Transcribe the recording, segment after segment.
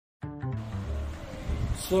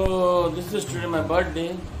So this is today my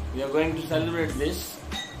birthday. We are going to celebrate this.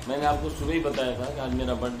 मैंने आपको सुबह ही बताया था कि आज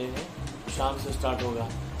मेरा बर्थडे है, शाम से स्टार्ट होगा.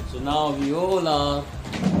 So now we all are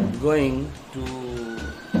going to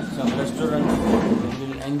some restaurant and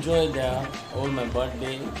we'll enjoy there all my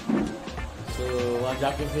birthday. So वहाँ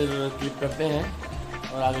जाके फिर क्लिप करते हैं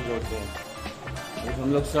और आगे जोड़ते हैं. तो हम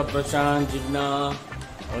लोग सब प्रशांत, जिग्ना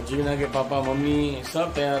और जिग्ना के पापा मम्मी सब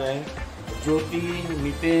तैयार हैं. ज्योति,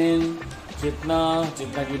 नितिन, चेतना की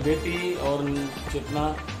बेटी और चेतना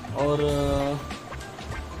और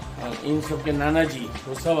इन सब के नाना जी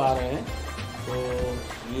वो सब आ रहे हैं. तो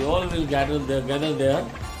we all will gather there,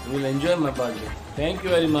 will enjoy my birthday. Thank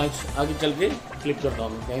you very much. आगे चल के क्लिक करता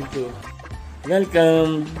हूँ. Thank you. वेलकम.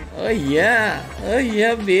 ओह या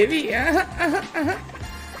baby.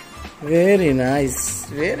 Very nice,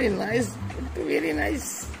 very nice, very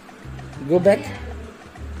nice. Go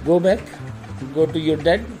back, go to your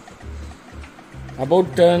dad.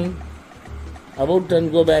 About turn,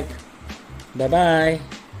 go back. Bye.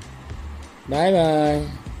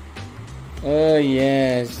 Oh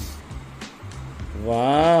yes.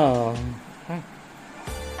 Wow.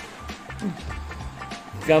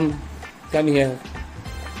 Come here.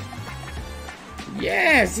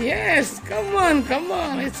 Yes. Come on.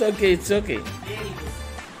 It's okay.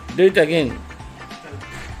 Do it again.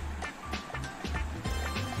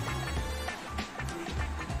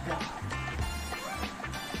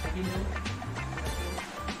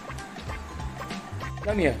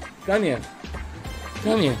 Come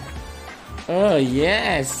here. Oh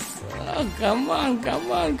yes. Oh, come on.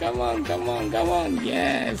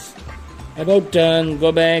 Yes. About turn.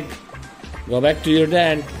 Go back to your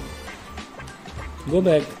dad. Go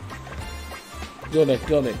back.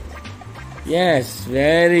 Yes.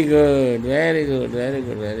 Very good.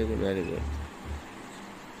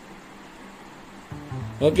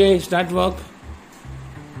 Okay. Start walk.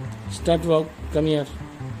 Come here.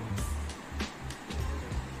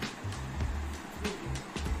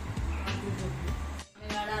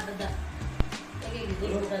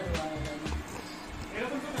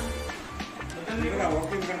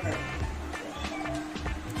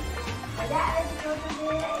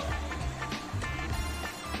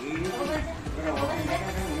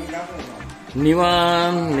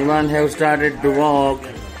 Nivan have started to walk.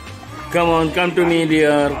 Come to me,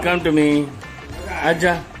 dear. Come to me.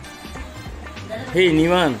 Aja. Hey,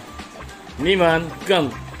 Nivan,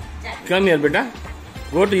 come here, beta.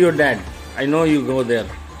 Go to your dad. I know you go there.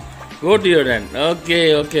 Go to your dad.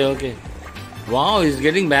 Okay. Wow, he's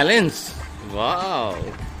getting balance. Wow.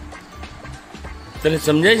 तने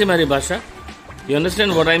समझाई हमारी भाषा? You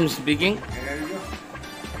understand what I'm speaking?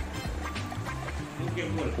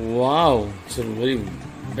 Wow, it's a very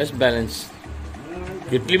best balance.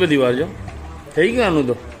 कितनी बड़ी बार जो? ठीक है आनु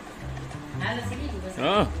तो.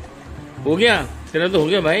 हाँ, हो गया. तेरा तो हो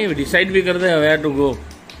गया भाई. डिसाइड भी कर दे where to go.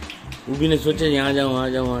 वो भी ने सोचे यहाँ जाऊँ, वहाँ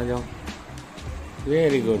जाऊँ.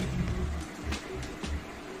 Very good.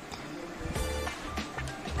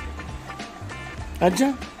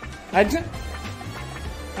 आजा.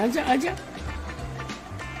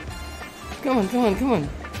 Come on.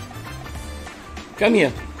 Come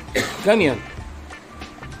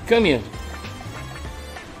here.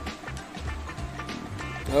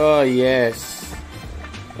 Oh yes.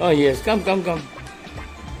 Come. Come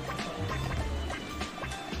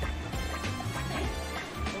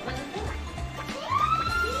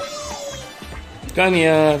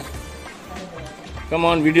here. Come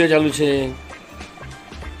on, video चालू छे.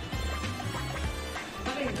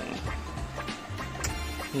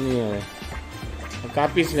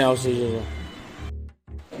 कापीस ने आवश्यक है.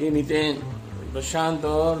 ये नितिन, प्रशांत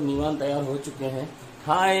और निवान तैयार हो चुके हैं.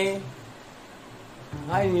 हाय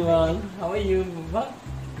निवान, हाउ आर यू?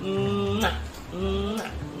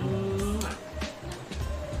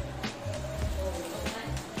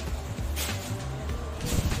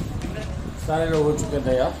 सारे लोग हो चुके हैं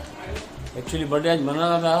तैयार. एक्चुअली बर्थडे आज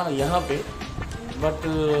मनाना था यहाँ पे, बट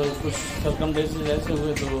कुछ सर्कमस्टेंसेस ऐसे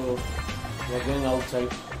हुए तो वी आर गोइंग आउटसाइड.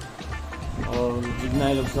 और जिग्ना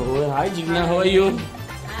ये लोग सब हुए. हाय Jigna, how are you?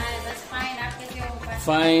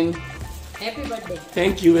 Fine. Happy birthday.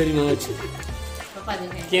 Thank you very much.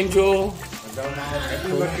 केम छो?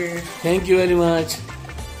 Thank you very much.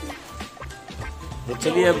 तो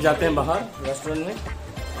चलिए अब जाते हैं बाहर रेस्टोरेंट में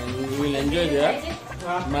and we will enjoy there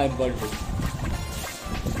my birthday.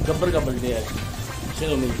 Gabbar का बर्थडे है.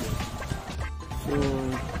 चलो मिलते हैं. तो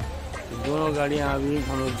दोनों गाड़ियाँ अभी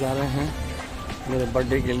हम लोग जा रहे हैं मेरे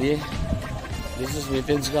बर्थडे के लिए. This is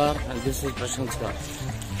नितिन्स car and this is Prashant car.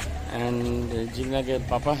 And Jigna के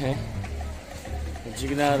पापा हैं,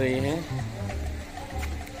 जिग्ना आ रही हैं.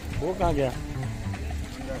 वो कहाँ गया?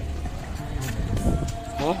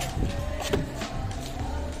 हाँ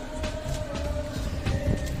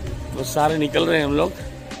तो सारे निकल रहे हैं हम लोग।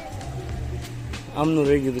 आमनु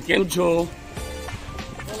रही गયું કેમ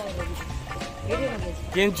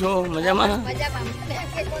છો મજામાં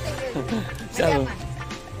ચાલો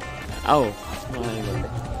आओ।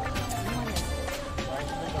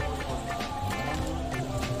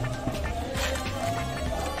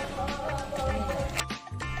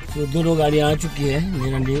 तो दोनों गाड़ियाँ आ चुकी है।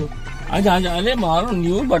 मेरा न्यू आजा आजा, अरे मारो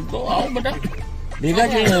न्यू बट तो आओ बेटा भेगा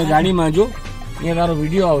चाहिए गाड़ी में जो ये तारो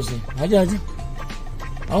वीडियो आवशे। आजा आजा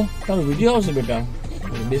आओ, तारो वीडियो आवशे बेटा।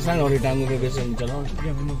 बेसान और टांगों पे बेसन चलाओ।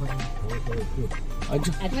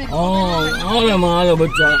 अच्छा अरे मारो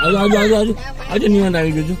बच्चा, आजा आजा आजा आजा आजा निवान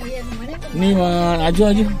आई गयो निवान आजो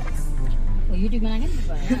आजो।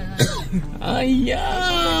 आया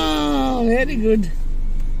वेरी गुड।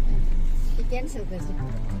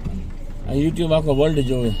 यूट्यूब आखो वर्ल्ड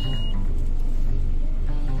जोवे।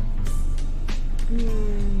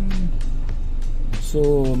 सो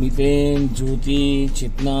मितेन, ज्योति,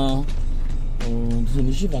 चेतना,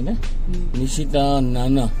 निशिता ने निशिता,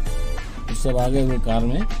 नाना सब आ गए हुए कार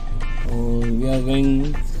में। और वी आर गोइंग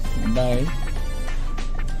बाय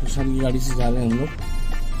प्रशांत की गाड़ी से जा रहे हैं हम लोग।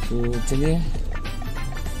 तो चलिए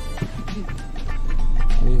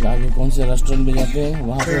अभी आगे कौन से रेस्टोरेंट में जाते हैं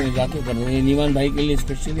वहाँ पे जाके कर रहे हैं। निवान भाई के लिए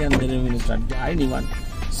स्पेशली अंदर मैंने स्टार्ट किया। हाय निवान,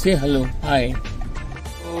 से हेलो हाय।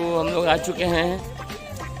 तो हम लोग आ चुके हैं।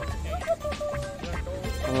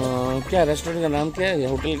 क्या रेस्टोरेंट का नाम क्या है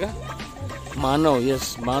होटल का? मानव,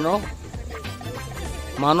 यस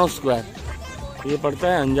मानव स्क्वायर, ये पड़ता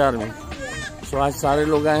है अंजार में। सो आज सारे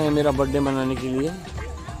लोग आए हैं मेरा बर्थडे मनाने के लिए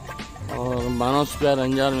और मानव स्क्वायर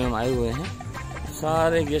अंजार में हम आए हुए हैं।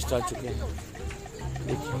 सारे गेस्ट आ चुके हैं,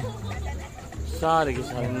 देखिए सारे के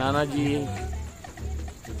सारे। नाना जी,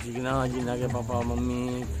 जिगना जीना के पापा मम्मी,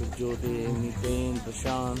 फिर ज्योति, नितिन,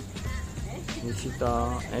 प्रशांत, निशिता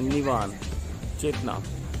एंड निवान, चेतना,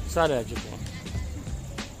 सारे आ चुके हैं।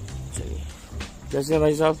 चलिए कैसे हैं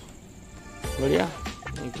भाई साहब? बढ़िया,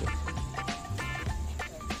 थैंक यू।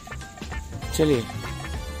 चलिए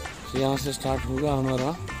तो यहाँ से स्टार्ट होगा हमारा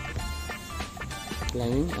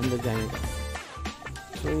प्लानिंग अंदर जाने का।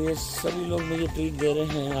 तो ये सभी लोग मुझे ट्रीट दे रहे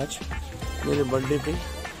हैं आज मेरे बर्थडे पे।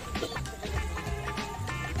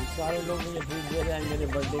 सारे लोग मुझे ट्रीट दे रहे हैं मेरे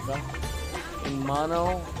बर्थडे का मानव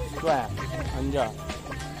स्क्वायर अंजार।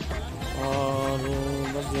 और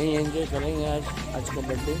बस यही एंजॉय करेंगे आज का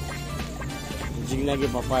बर्थडे। जिगना के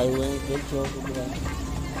पापा आए हुए हैं, फिर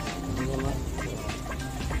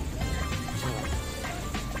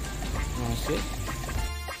यहाँ से।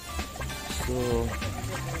 तो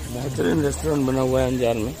बेहतरीन रेस्टोरेंट बना हुआ है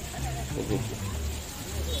अंजार में, तो देखिए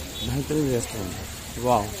बेहतरीन रेस्टोरेंट,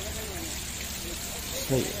 वाह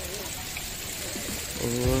सही है।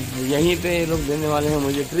 और यहीं पे ये लोग देने वाले हैं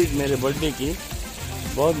मुझे ट्रीट मेरे बर्थडे की।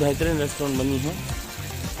 बहुत बेहतरीन रेस्टोरेंट बनी है।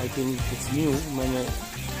 आई थिंक इट्स न्यू, मैंने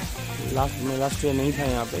लास्ट ईयर नहीं था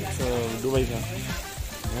यहाँ पे, दुबई था।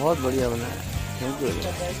 बहुत बढ़िया बना है, थैंक यू।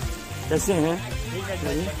 कैसे हैं?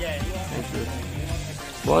 थैंक यू,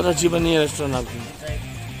 बहुत अच्छी बनी है रेस्टोरेंट आपकी।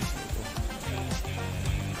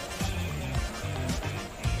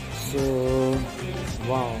 So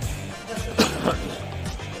wow,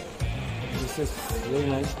 this is very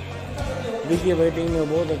nice. देखिए वेटिंग में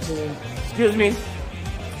बहुत अच्छे हैं। एक्सक्यूज मी,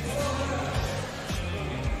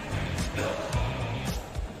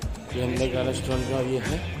 ये अंदर का रेस्टोरेंट का ये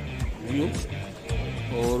है व्यू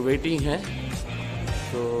और वेटिंग है।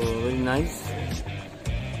 तो वेरी नाइस।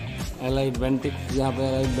 एलाइट बेंटिक, यहाँ पे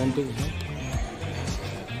एलाइट बेंटिक है।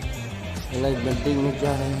 एलाइट बेंटिक में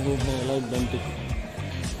क्या है? ये है एलाइट बेंटिक,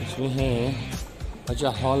 इसमें है अच्छा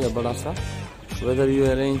हॉल है बड़ा सा। वेदर यू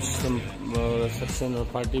अरेंज रिसेप्शन और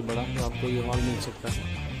पार्टी बड़ा, तो आपको ये हॉल मिल सकता है।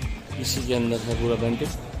 इसी के अंदर है पूरा बेंटिक।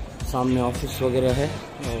 सामने ऑफिस वगैरह है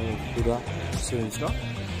और पूरा सीन्स का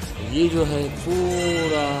ये जो है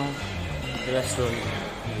पूरा रेस्टोरेंट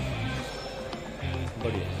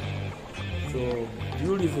बढ़िया। तो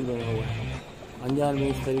ब्यूटीफुल बना हुआ है अंजार में,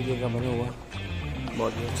 इस तरीके का बना हुआ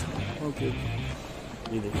बहुत ही अच्छा। ओके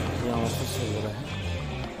ये देखिए यहाँ ऑफिस वगैरह है।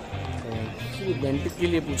 तो बेंटिक के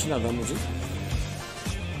लिए पूछना था मुझे।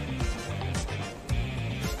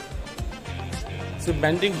 सिर्फ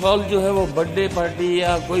बेंटिक हॉल जो है वो बर्थडे पार्टी या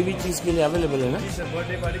कोई भी चीज़ के लिए अवेलेबल है ना?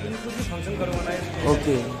 बर्थडे पार्टी के लिए कुछ भी फंक्शन करवाना है।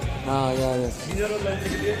 ओके हाँ यार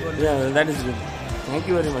that is good, thank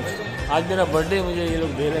you very much. आज मेरा बर्थडे मुझे ये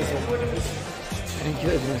लोग दे रहे हैं sir, thank you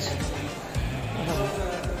very much.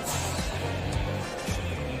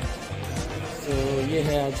 तो ये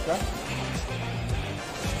है आज का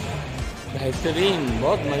बेहतरीन,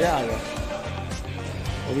 बहुत मज़ा आ गया।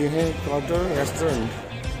 और ये है quarter restaurant.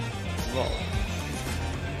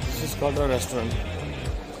 This is called a restaurant.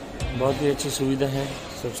 बहुत ही अच्छी सुविधा है,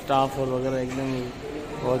 सब स्टाफ और वगैरह एकदम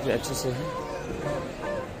बहुत ही अच्छे से है।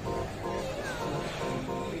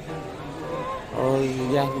 और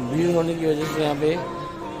यहाँ भीड़ होने की वजह से यहाँ पे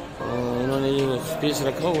इन्होंने ये स्पेस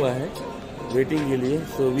रखा हुआ है वेटिंग के लिए।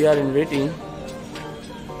 So we are in waiting.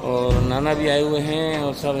 और नाना भी आए हुए हैं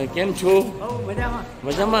और सब है। केम छो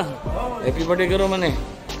मजामा, हैप्पी बर्थडे करो मैंने।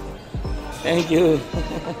 Thank you.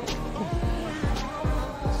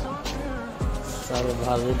 सारे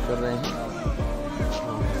बाहर वेट कर रहे हैं।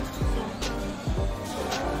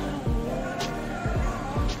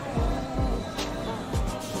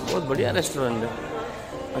 बहुत बढ़िया रेस्टोरेंट है,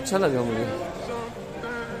 अच्छा लगा मुझे।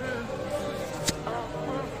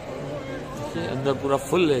 अंदर पूरा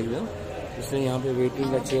फुल है एकदम, इसलिए यहाँ पे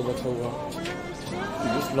वेटिंग का चेयर रखा हुआ।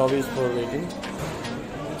 This lobby is for waiting.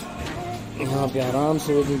 यहाँ पे आराम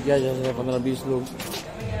से वेटिंग किया जा सकता है, 15-20 लोग।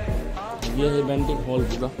 ये है बैंटिक हॉल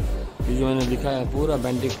पूरा, ये जो मैंने दिखाया है पूरा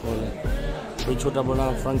बैंटिक हॉल है। कोई छोटा बड़ा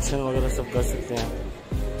फंक्शन वगैरह सब कर सकते हैं।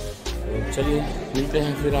 तो चलिए मिलते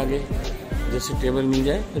हैं फिर आगे, जैसे टेबल मिल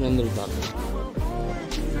जाए फिर अंदर उतारते हैं।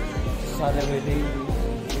 सारे वेटिंग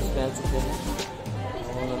इसमें आ चुके हैं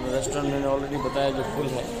और रेस्टोरेंट मैंने ऑलरेडी बताया जो फुल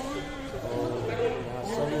है। और यहाँ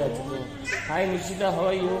सभी आ चुके हैं। हाय निशिता, हाउ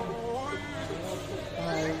आर यू?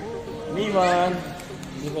 नीवान,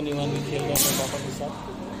 देखो नीवान भी खेल रहे हैं पापा के साथ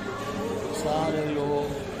सारे लोग।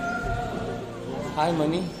 हाय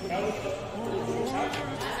मनी,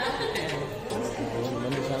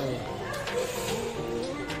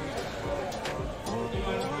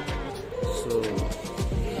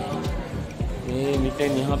 ये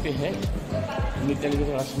मिटन यहाँ पे है। मिटन की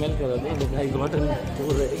थोड़ा स्मेल करा दे, दिखाई बटन तो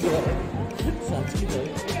रहेगा सांस की तरह।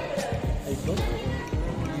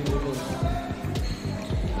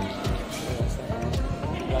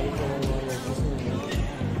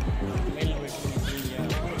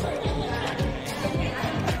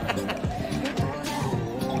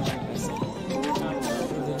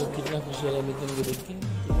 कितना खुशी है मिटन को देख के,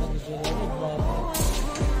 कितना खुशी है।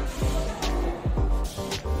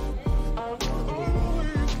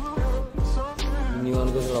 नीमान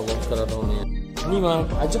को थोड़ा वॉक कराता हूँ। नीमान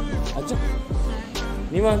आजा, आजा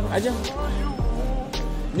नीमान आजा।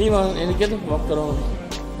 नीमान यानी क्या, तो वॉक करो।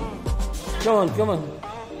 Come on, come on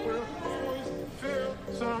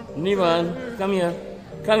नीमान, come here,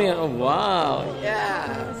 come here. ओह वाह,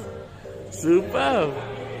 यस, सुपर।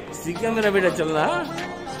 सीखा मेरा बेटा चलना।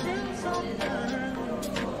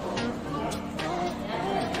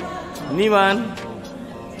 नीमान,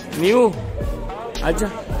 न्यू आजा,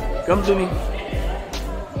 come to me.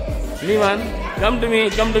 नीमान, come to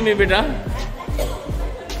me बेटा,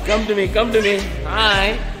 come to me, hi,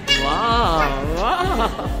 वाह,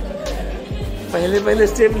 पहले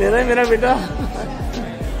स्टेप ले रहा है मेरा बेटा।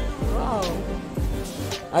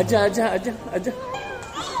 आजा,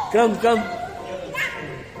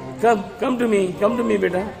 come to me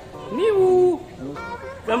बेटा, new,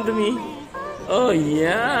 come to me, oh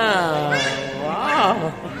yeah, वाह,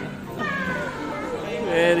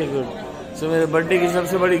 वेरी गुड। तो मेरे बर्थडे की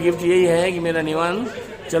सबसे बड़ी गिफ्ट यही है कि मेरा नीवान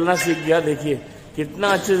चलना सीख गया। देखिए कितना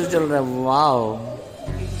अच्छे से चल रहा है। वाह,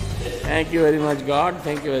 thank you very much God,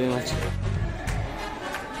 thank you very much.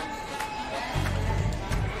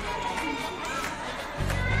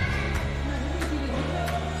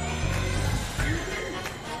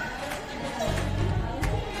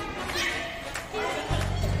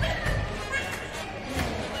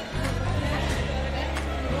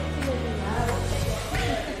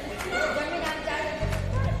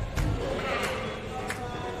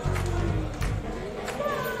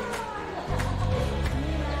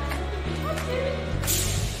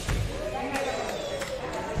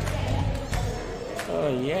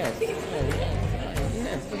 Oh yes,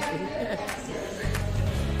 yes.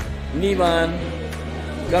 Nivan,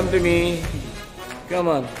 come to me. Come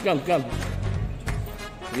on, come.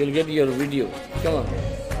 You'll get your video. Come on.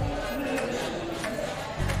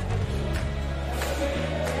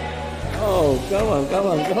 Oh, come on.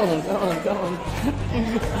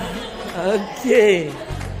 Okay.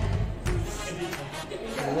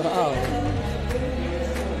 Wow.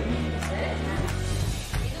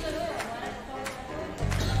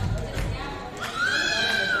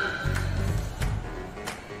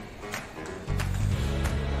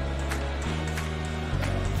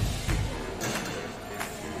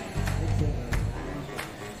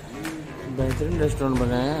 बेहतरीन रेस्टोरेंट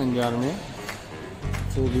बनाया है अंजार में।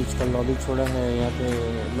 तो बीच का lobby छोड़ा है, यहाँ पे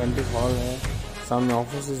बैंटिक हॉल है, सामने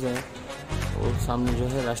ऑफिसेज है और सामने जो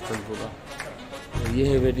है रेस्टोरेंट पूरा। और ये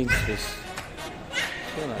है waiting space.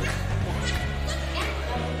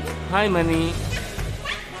 Hi money,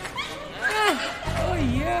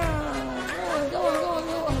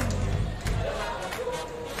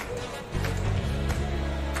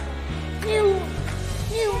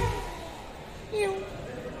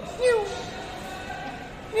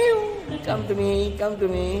 come to me, come to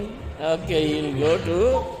me. Okay, you'll go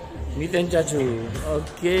to Nitin Chachu.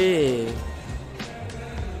 Okay.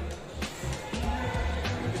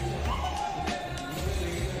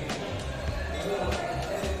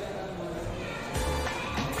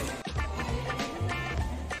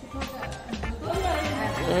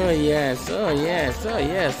 Oh yes, oh yes, oh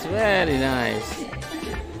yes, very nice.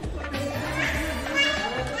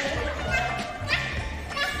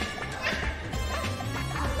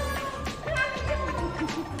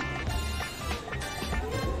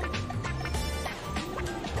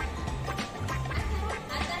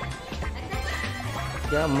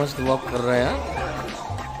 क्या मस्त वॉक कर रहा है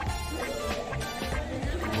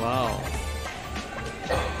वाओ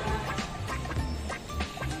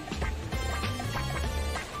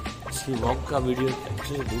इसकी वॉक का वीडियो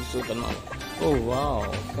अच्छे से दूर से करना oh wow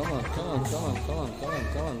come on come on come on come on come on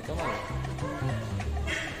come on come on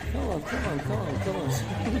come on come on come on come on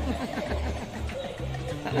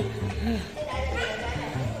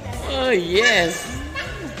oh yes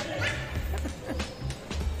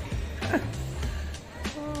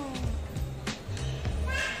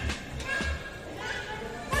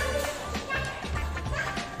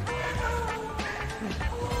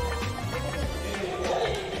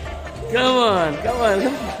Come on, come on.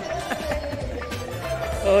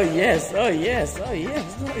 Oh yes, oh yes, oh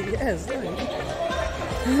yes, oh yes, oh yes.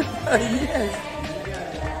 Oh yes.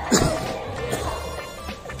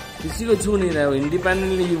 किसी को छू नहीं रहा है वो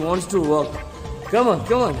independently he wants to walk. Come on,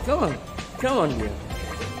 come on, come on, come on dear.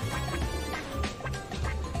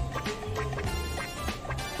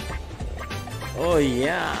 Oh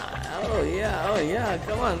yeah, oh yeah, oh yeah.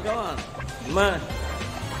 Come on, come on. Man,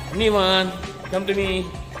 Niman, come to me.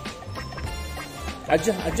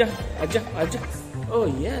 Aja, aja, aja, aja. Oh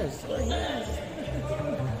yes, oh yes,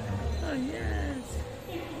 oh yes.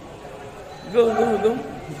 Go, go, go,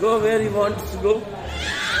 go where he wants to go.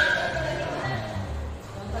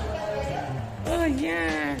 Oh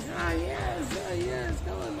yes, oh yes, oh yes.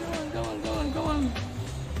 Come on, come on, come on, come on, come on.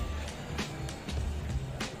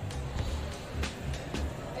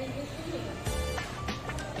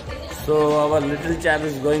 So our little chap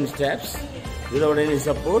is going steps without any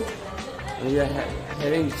support. We are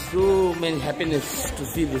having so many happiness to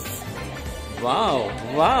see this. Wow,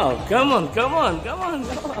 wow, come on, come on, come on,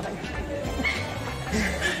 come on.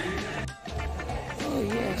 Oh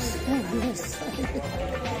yes, oh yes.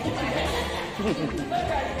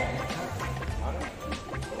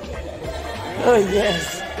 Oh yes.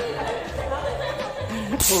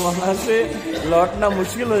 वहाँ से लौटना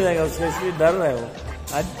मुश्किल हो जाएगा उसको इसलिए डर रहा है वो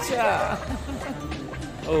अच्छा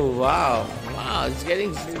oh wow wow it's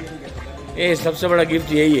getting ये सबसे बड़ा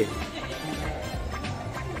गिफ्ट यही है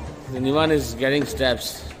निवान is getting steps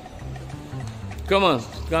come on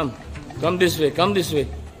come this way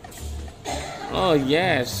oh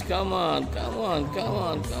yes come on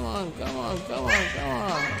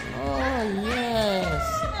oh yes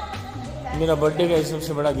मेरा बर्थडे का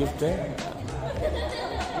सबसे बड़ा गिफ्ट है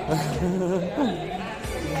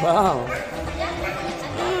wow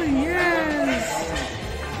oh yes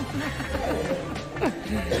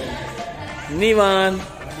Nivan,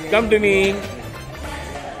 come to me.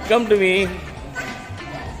 Come to me.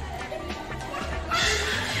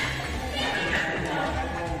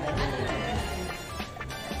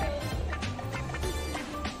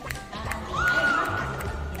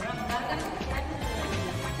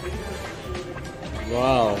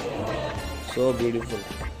 Wow, so beautiful.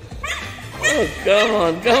 Oh, come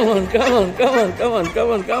on.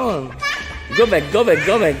 Go back.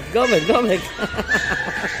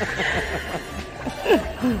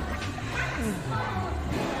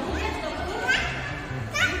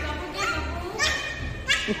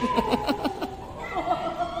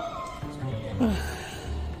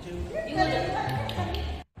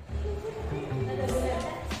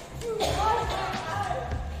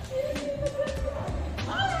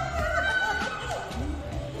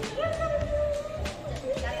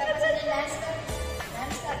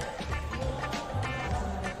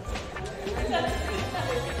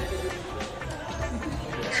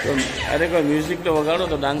 तो अरे कोई music तो वगाड़ो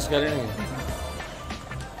तो डांस करें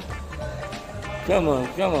come on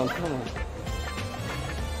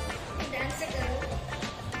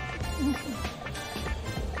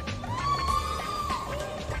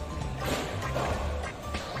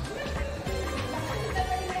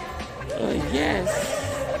yes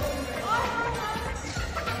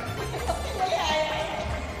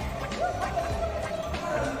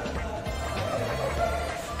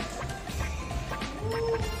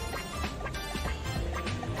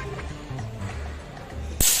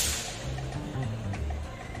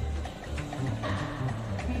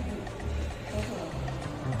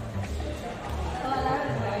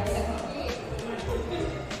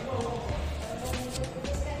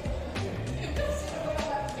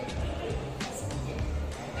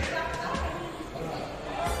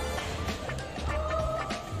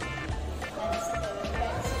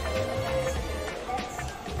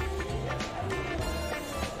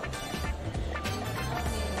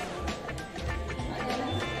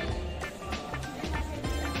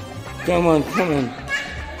Come on, come on.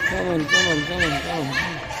 Come on, come on, come on, come on.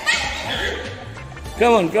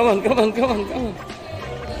 Come on, come on, come on, come on, come on.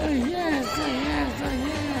 Oh yes, oh yes, oh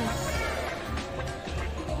yes.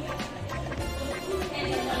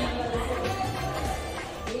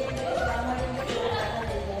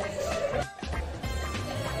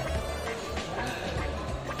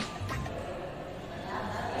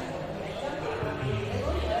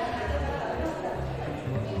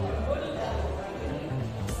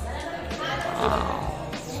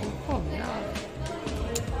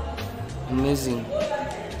 Amazing,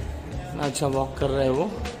 इतना अच्छा walk कर रहा है वो,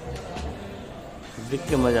 देख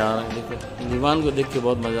के मजा आ रहा है। देखो निवान को देख के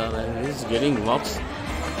बहुत मजा आ रहा है। इज गेटिंग वॉक्स।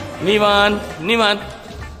 निवान निवान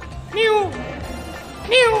न्यू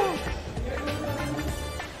न्यू,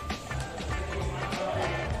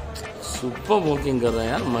 सुपर वॉकिंग कर रहा है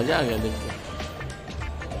यार, मजा आ गया देख के।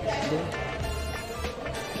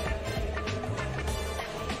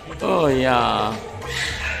 ओह या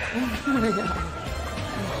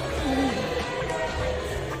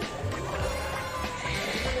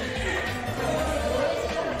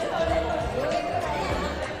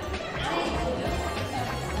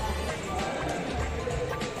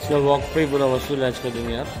वॉक पे पूरा वसूल आज कर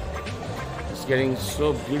देंगे यार। It's getting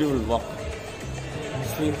so beautiful walk,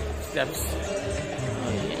 steps.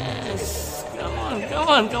 Yes, come on come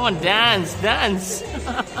on come on, dance dance.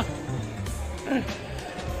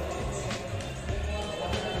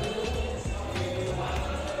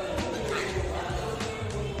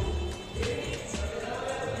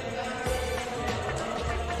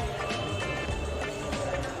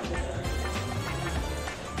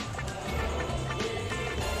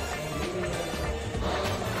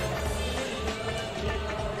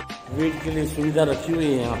 Wait के लिए सुविधा रखी हुई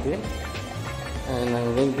है यहाँ पे, and I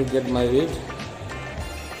am going to get my weight.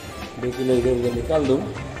 2 kilo इधर उधर निकाल दूँ।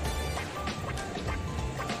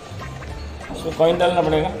 इसको कॉइन डालना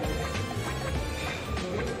पड़ेगा,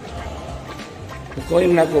 तो कॉइन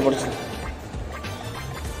ना को पड़ता।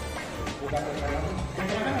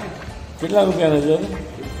 कितना रुपया ना जो?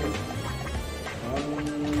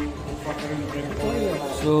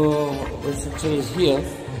 So the section is here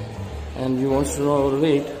and we want to know our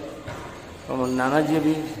weight. और नाना जी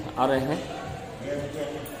भी आ रहे हैं।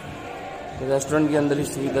 तो रेस्टोरेंट के अंदर ही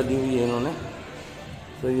सुविधा दी हुई है इन्होंने।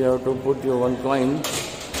 तो you have to put your 1 coin.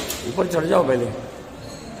 ऊपर चढ़ जाओ पहले।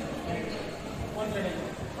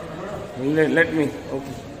 Let me,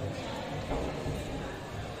 okay.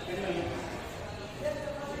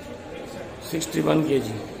 $61 kg।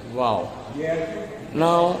 Wow.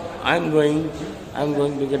 Now I am going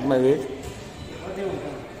to get my weight.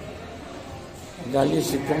 डालिए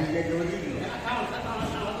सिक्का।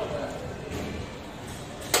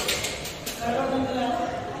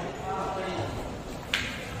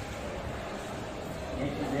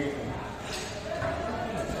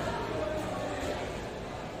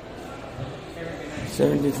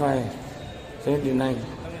 $75, $79.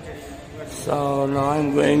 So now I'm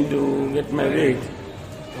going to get my weight.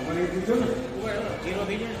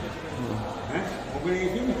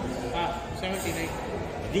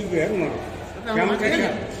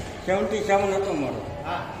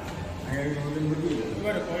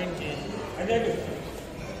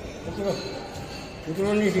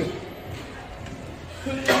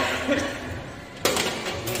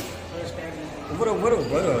 बरोबर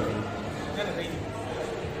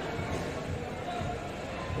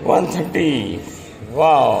 130.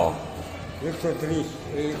 Wow. 130,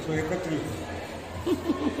 131.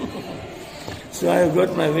 So I have got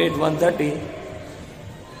my weight 130.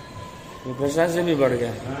 प्रशासन से भी बढ़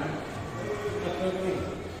गया.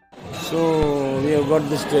 So we have got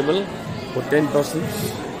this table for 10 persons.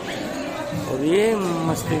 और ये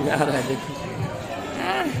मस्ती में आ रहा है देखिए.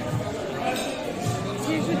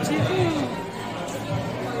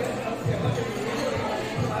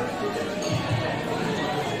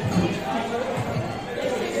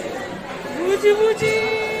 बूझी बूझी.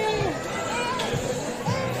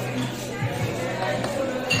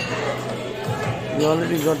 We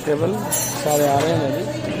already got table. सारे आ रहे हैं अभी.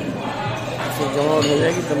 तो जमा हो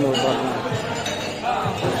जाएगी तब मैं उतारूंगा.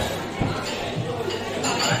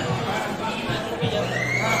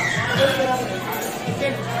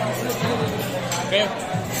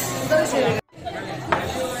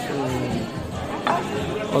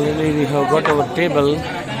 Already we have got our table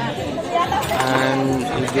and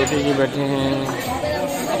बेटे जी बैठे हैं.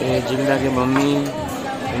 ये जिंदा के मम्मी,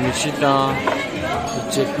 निशिता,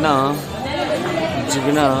 चेतना,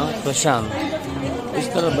 जिगना, प्रशांत. इस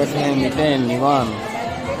तरह बैठे हैं मिटेन, निवान,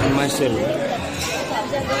 माइसेल,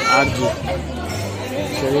 आरजी.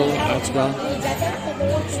 चलिए आज का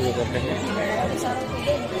शुरू करते हैं.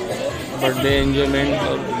 बर्थडे एंजॉयमेंट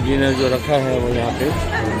और डिनर जो रखा है वो यहाँ पे,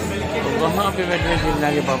 तो वहाँ पे बैठे जिन्ना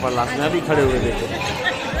के पापा लास्ट में अभी खड़े हुए, देखो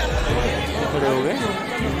खड़े हो गए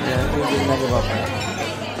जिन्ना के पापा।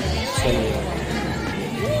 चलिए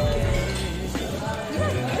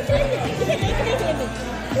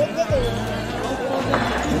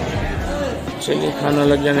चलिए खाना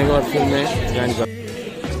लग जाने के बाद फिर मैं ज्वाइन कर।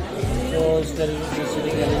 तो इस तरीके से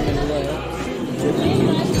सीटिंग अरेंजमेंट हुआ है।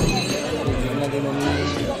 जिन्ना की मम्मी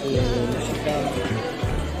निशिता,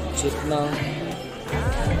 चेतना,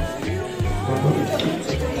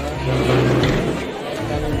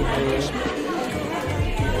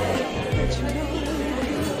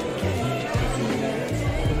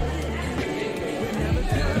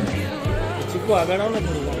 चिक्को आगे आओ ना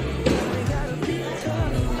थोड़ी।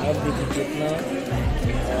 आप देखिए चेतना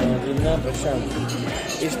और जिन्ना, प्रशांत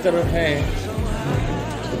इस तरफ है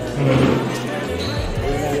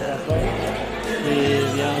पापा, फिर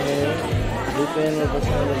यहाँ है विपेन और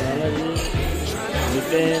प्रशांत और नाना जी,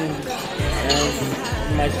 विपेन एंड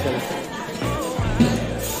माइसेल्फ।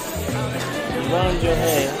 विवान जो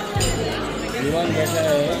है, विवान बैठा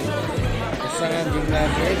है प्रशांत जिन्ना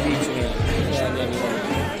के बीच में।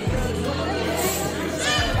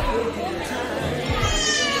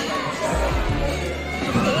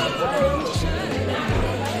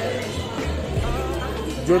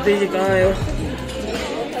 ज्योति जी कहाँ है?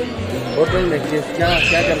 होटल में। क्या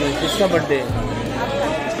क्या कर रहे हैं? किसका बर्थडे है?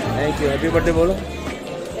 थैंक यू, हैप्पी बर्थडे बोलो।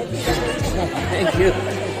 Thank you.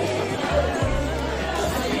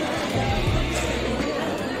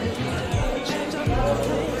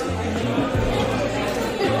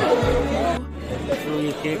 तो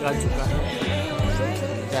ये केक आ चुका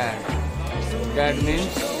है। Dad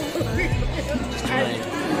means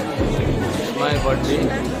my birthday.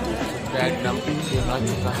 Dad dumping से आ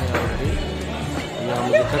चुका है ऑलरेडी। यहाँ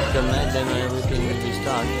मुझे कट करना है, then everything will be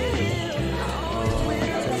start.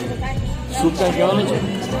 Soup का क्या होना चाहिए?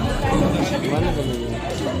 दीवाना कर लीजिए।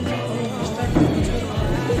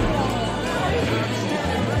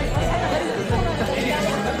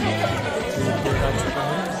 आ चुका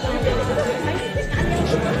है।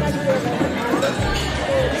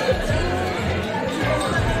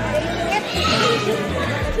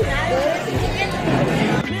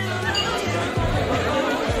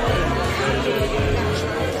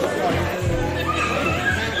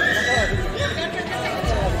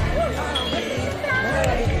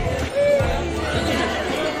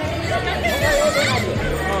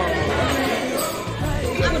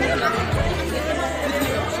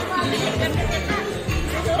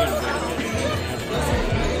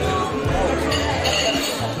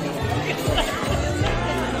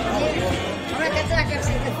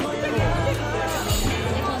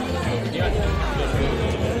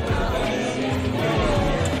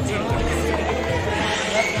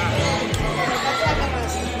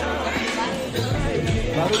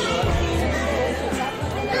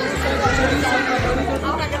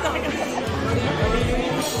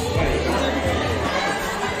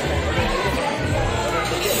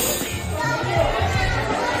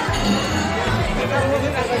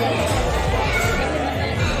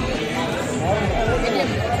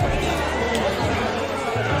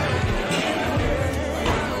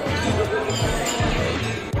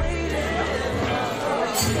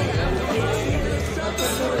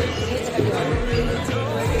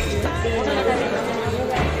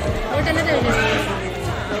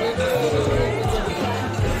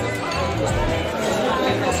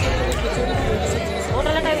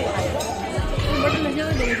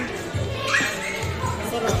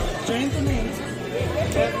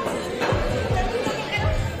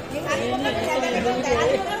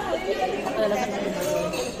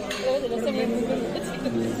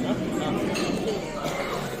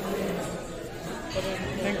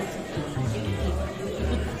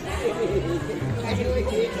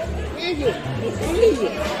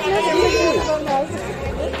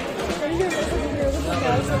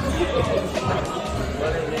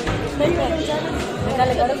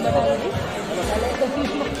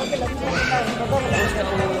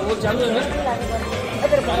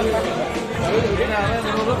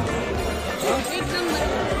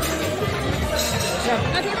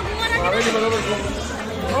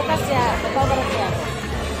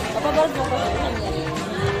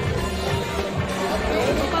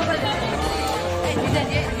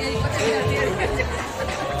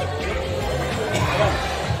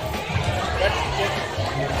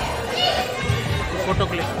 फोटो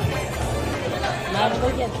क्लिक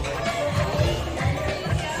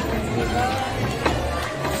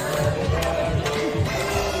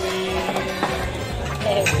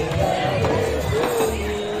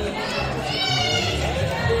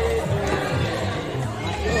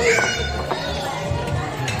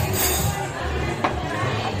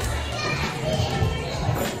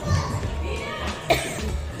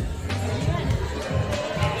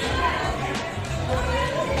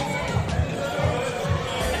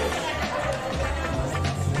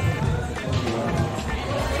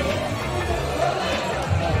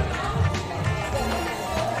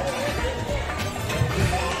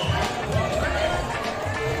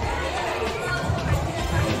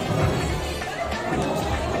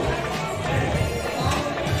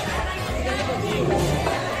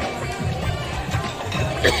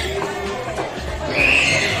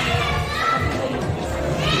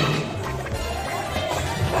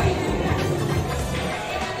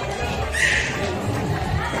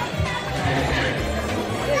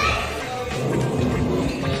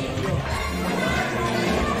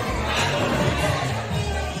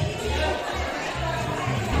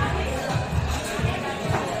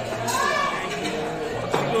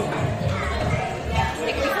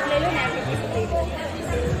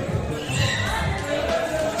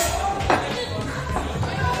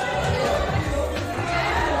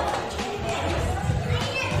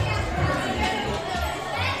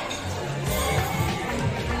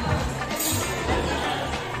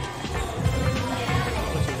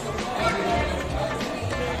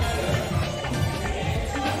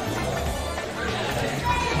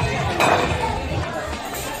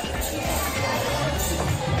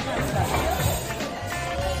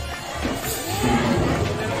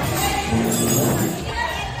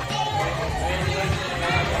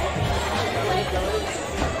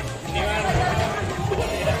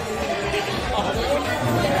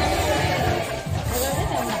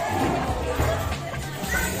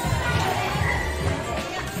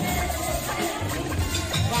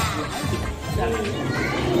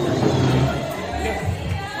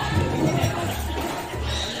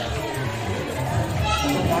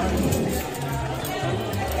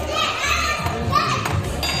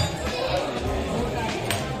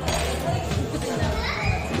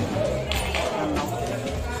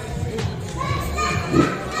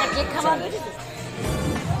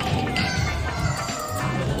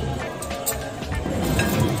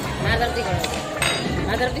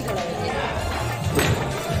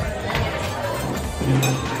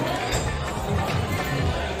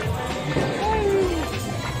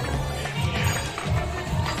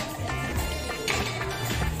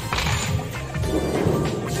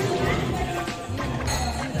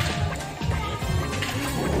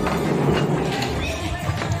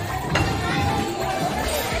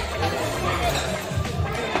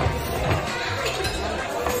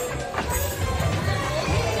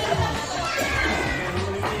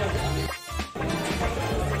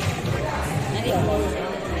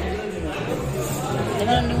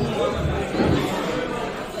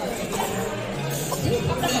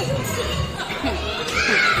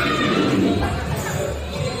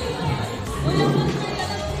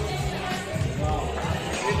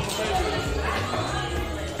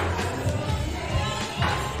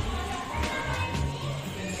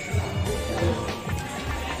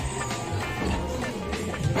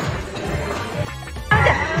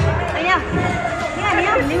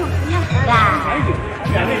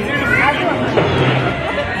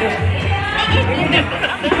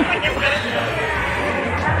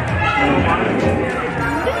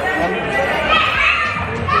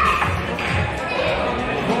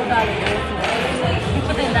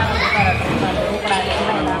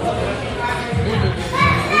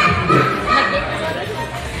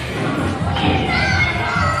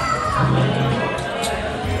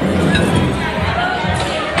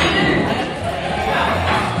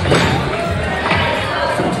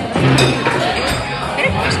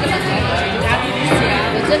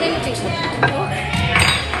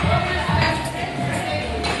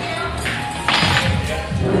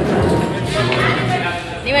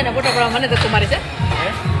ನೀವೇನ ಊಟ ಬರೋ ಮನೆ ತಕ್ಕ ಮಾರಿ ಸರ್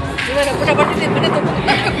ನೀವೇನ ಊಟ ಬರ್ತಿದ್ದೀರಿ ಮನೆ ತಕ್ಕ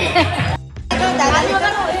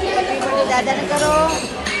ದಾದನ ಕರೋ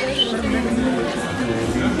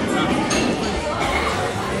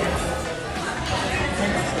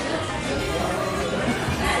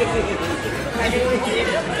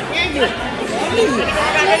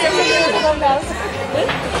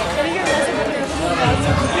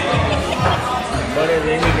बड़े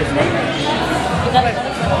देंगे किसमें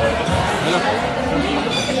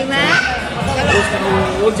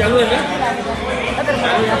वो चालू है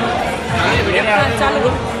ना चालू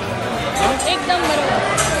एकदम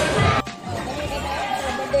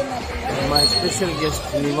My special guest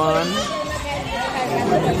Nivan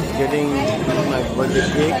is getting my birthday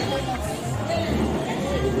cake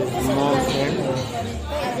with his mom's friend.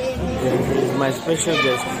 This is my special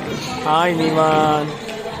guest. Hi Nivan.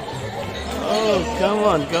 Oh, come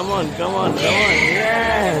on, come on, come on, come on.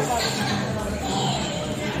 Yes.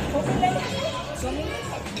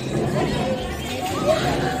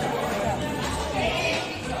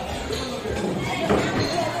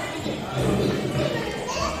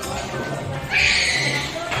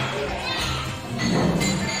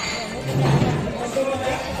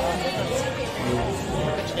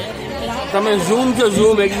 તમે ઝૂમ છો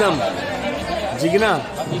zoom એકદમ જીગના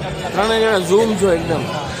ત્રણે જણા zoom છો એકદમ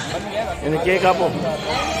એને cake આપો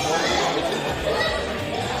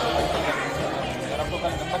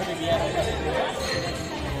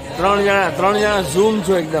ત્રણ જણા ઝૂમ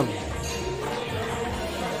છો એકદમ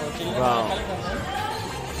વાવ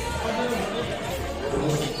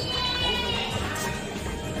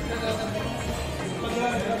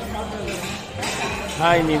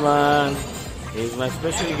Hi Nivan, he is my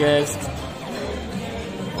special guest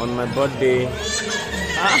on my birthday.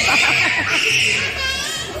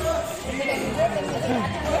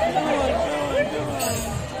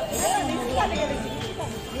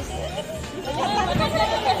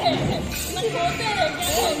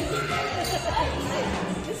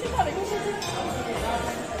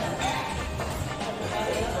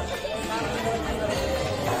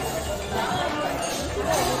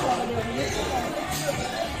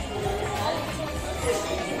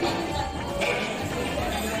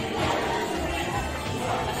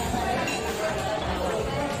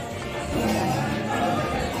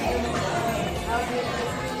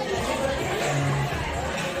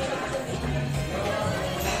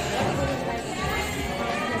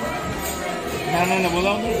 ना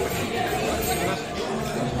बोला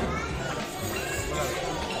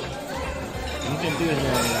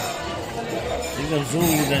एकदम zoom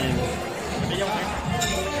जाने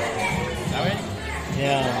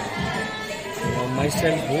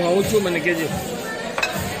myself હું આવું છું મને કહેજો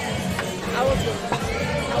આવો છો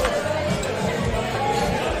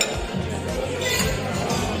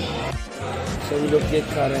ये लोग केक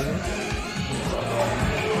खा रहे हैं।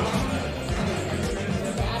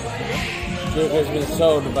 Cake has been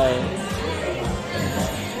served by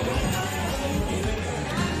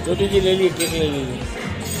छोटी जी ले ली, केक ले लीजिए।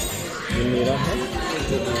 ये मेरा है,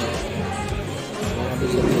 यहाँ पे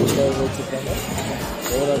सब सर्व हो चुका है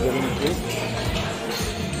और गर्म केक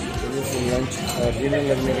लंच और डिनर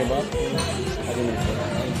लगने के बाद आगे मिलते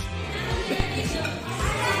हैं।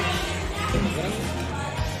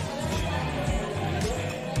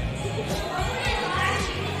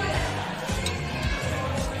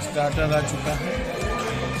 स्टार्टर आ चुका है,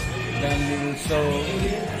 then we will serve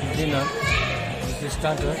dinner. This is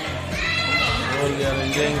starter. All we are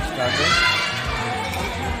enjoying starter.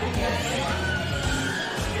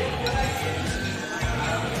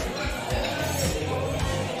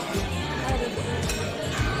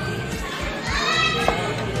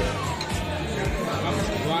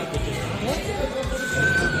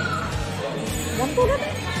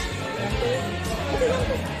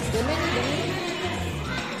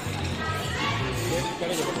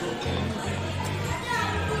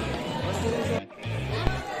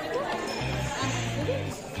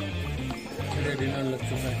 Dinner लग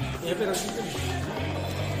चुका है। ये पे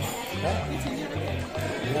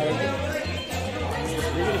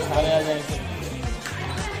सारे आ जाएंगे।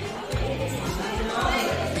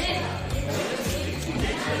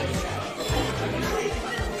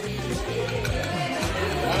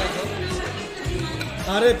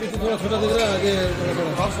 अरे पीछे थोड़ा छोटा दिख रहा है, आगे थोड़ा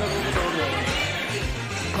थोड़ा।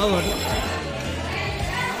 हाँ हटो।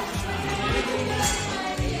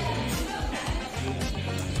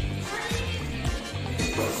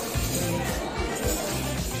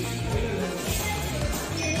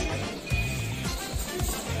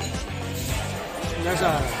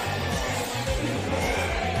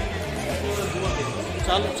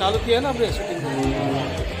 चालू किया है ना आपने शूटिंग?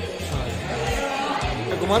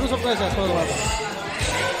 तो घुमा दो सबका ऐसा घुमा दो।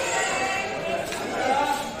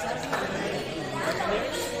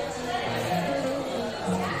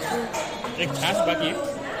 एक खास बाकी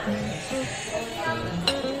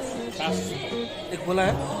खास एक बोला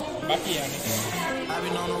है बाकी है। I've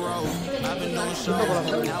been on the road, I've been doing shows.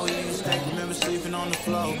 Now we in steak, remember sleeping on the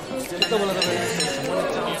floor. Still at the gas station when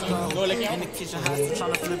the time's cold. In the kitchen, hot, still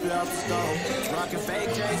trying to flip it off the stove. Rocking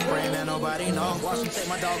fake J's, praying that nobody know. Watch him take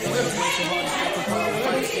my dog away, way too hard to stay control.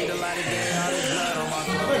 Finally see the light of day, all this blood on my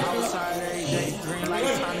clothes. I was tired every day, green light,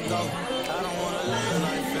 it's time to go. I don't wanna live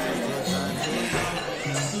like fake, but time to go.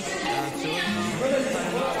 Time to go. Letting my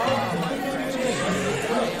car, I might crash,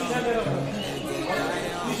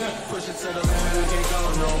 push it to the limit, I can't go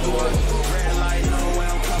no more. Red light, no way,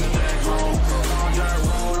 I'm coming back home. Long dirt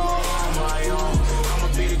road, all on my own. I'ma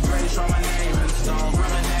be the greatest, write my name in the stone.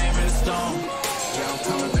 Write my name in the stone. Yeah, I'm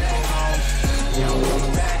coming back home. Yeah, I'm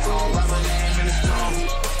coming back home. Write my name in the stone.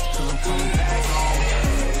 Cause I'm coming back home.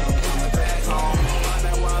 I'm coming back home. Find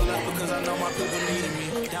out why I left because I know my people needed me.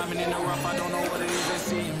 Diamond in the rough, I don't know what it is they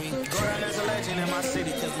see in me. Go down as a legend in my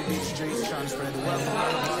city cause we beat the streets. Trying to spread the wealth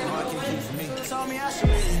around the block, no, I can't keep for me. Told me I should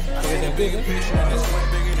leave. I see the bigger picture and it's way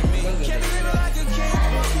bigger than me. Can't be living like a king,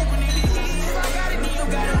 my people need to eat. If I got it, then you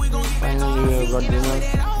got it, we gon' get back on. Finally, we got dinner.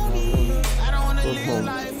 I don't wanna Go live home.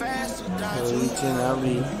 life fast. Each and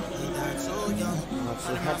every, I'm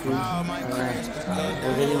so happy.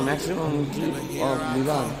 We're getting maximum of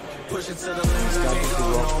Milan. Push it to the limit, I can't go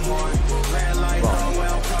no more. Red light, no way,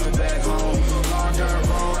 I'm coming back home. Long dirt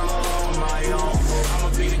road, all on my own. I'ma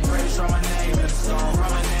be the greatest, write my name in the stone.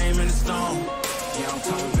 Write my name in the stone. Yeah, I'm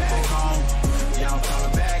coming back home. Yeah, I'm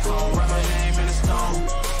coming back home. Write my name in the stone.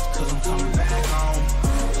 Cause I'm coming back home.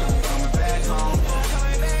 I'm coming back home.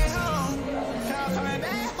 Coming back home. Yeah, I'm coming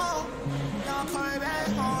back home. Yeah, I'm coming back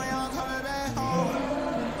home. Yeah, I'm coming back home.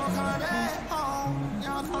 I'm coming back home.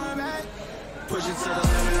 Yeah, I'm coming back. Push it to the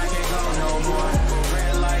limit, I can't go no more.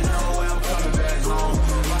 Red light, no way, I'm coming back home.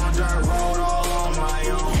 Long dirt road, all on my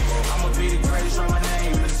own. I'ma be the greatest, write my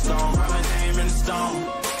name in the stone. Write my name in the stone.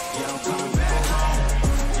 Yeah, I'm coming back home.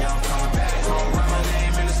 Yeah, I'm coming back home. Write my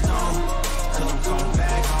name in the stone. Cause I'm coming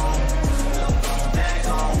back home. I'm coming back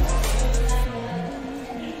home.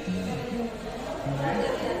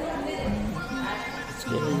 It's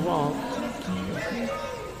getting warm.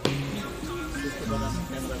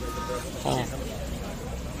 हाँ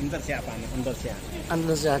अंदर से आप आना, अंदर से आना।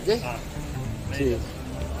 अंदर से आके ठीक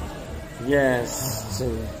यस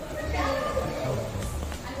सही है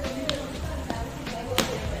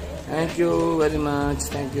thank you very much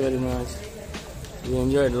we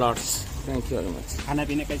enjoyed lots thank you very much खाना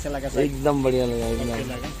पीने कैसा लगा सर? एकदम बढ़िया लगा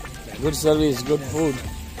एकदम good service good food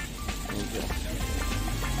thank you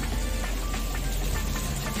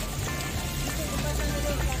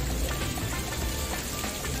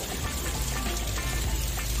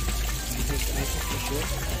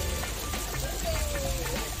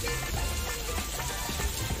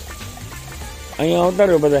અહીંયા આવતા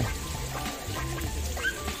રહ્યો બધા.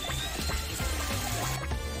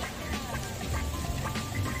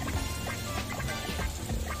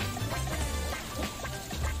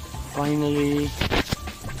 फाइनली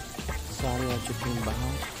सारे आ चुके हैं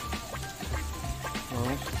बाहर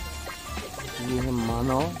और ये है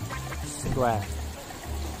मानव square,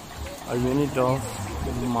 a unit of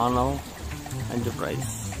Manav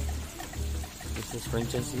Enterprise. This is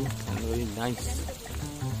franchisee and very nice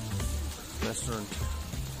restaurant.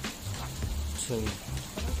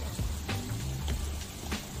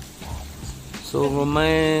 So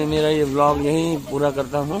मैं मेरा ये व्लॉग यहीं पूरा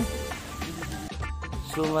करता हूँ.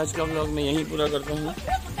 आज का व्लॉग मैं यहीं पूरा करता हूँ.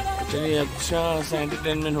 चलिए, अच्छा सा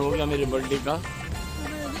एंटरटेनमेंट हो गया मेरे बर्थडे का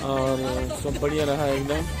और सब बढ़िया रहा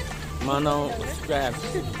एकदम. मानव स्क्वायर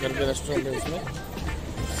करके रेस्टोरेंट है उसमें.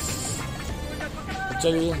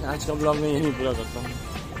 चलिए, आज का ब्लॉग मैं यहीं पूरा करता हूँ.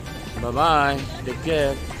 Bye bye, take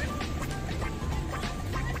care.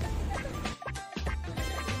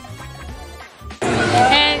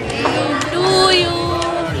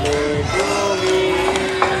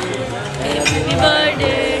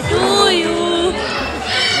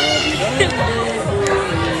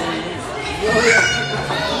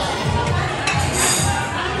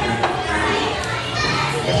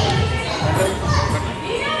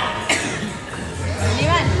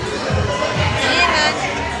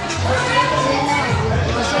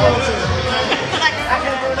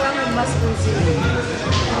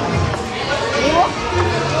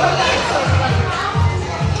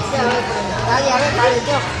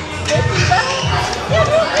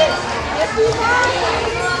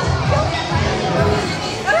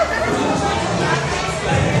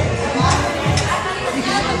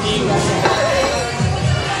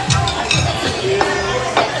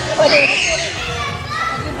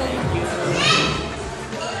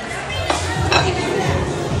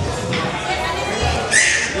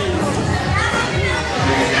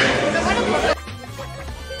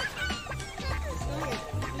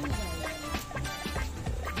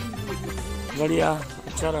 बढ़िया,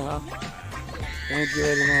 अच्छा रहा. Thank you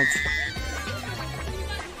very much.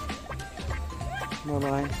 Bye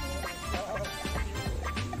bye.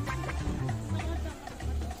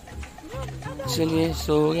 चलिए,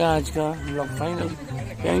 सो हो गया आज का blog final.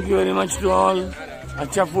 Thank you very much to all.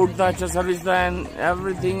 अच्छा फूड था, अच्छा सर्विस था एंड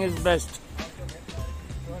एवरीथिंग इज बेस्ट.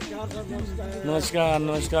 नमस्कार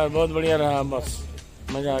नमस्कार. बहुत बढ़िया रहा, बस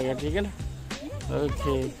मजा आ गया. ठीक है ना.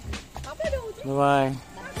 Okay, bye.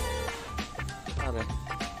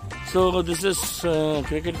 So this is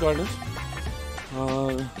cricket quarters.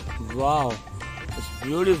 Wow, it's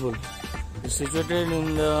beautiful. It's situated in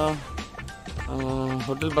the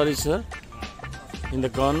hotel Parisar in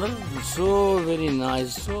the corner. So very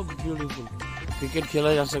nice, so beautiful. Cricket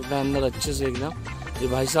खेला जा सकता है अंदर अच्छे से एकदम. ये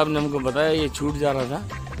भाई साहब ने हमको बताया, ये छूट जा रहा था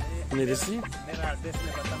मेरे से. मेरा एड्रेस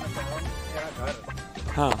में बताना चाह रहा हूँ. मेरा घर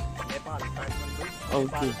हाँ, Nepal Kathmandu.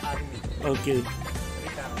 Okay okay.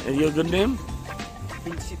 Your good name?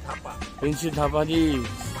 Princy Thapa ji.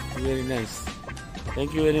 Very nice,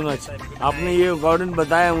 thank you very much. आपने ये गार्डन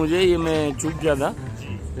बताया मुझे, ये मैं चूक गया था,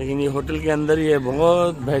 लेकिन ये होटल के अंदर ही है.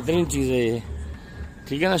 बहुत बेहतरीन चीज़ है ये.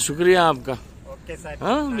 ठीक है ना, शुक्रिया आपका. Okay sir.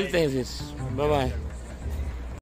 हाँ, मिलते हैं फिर. Bye bye.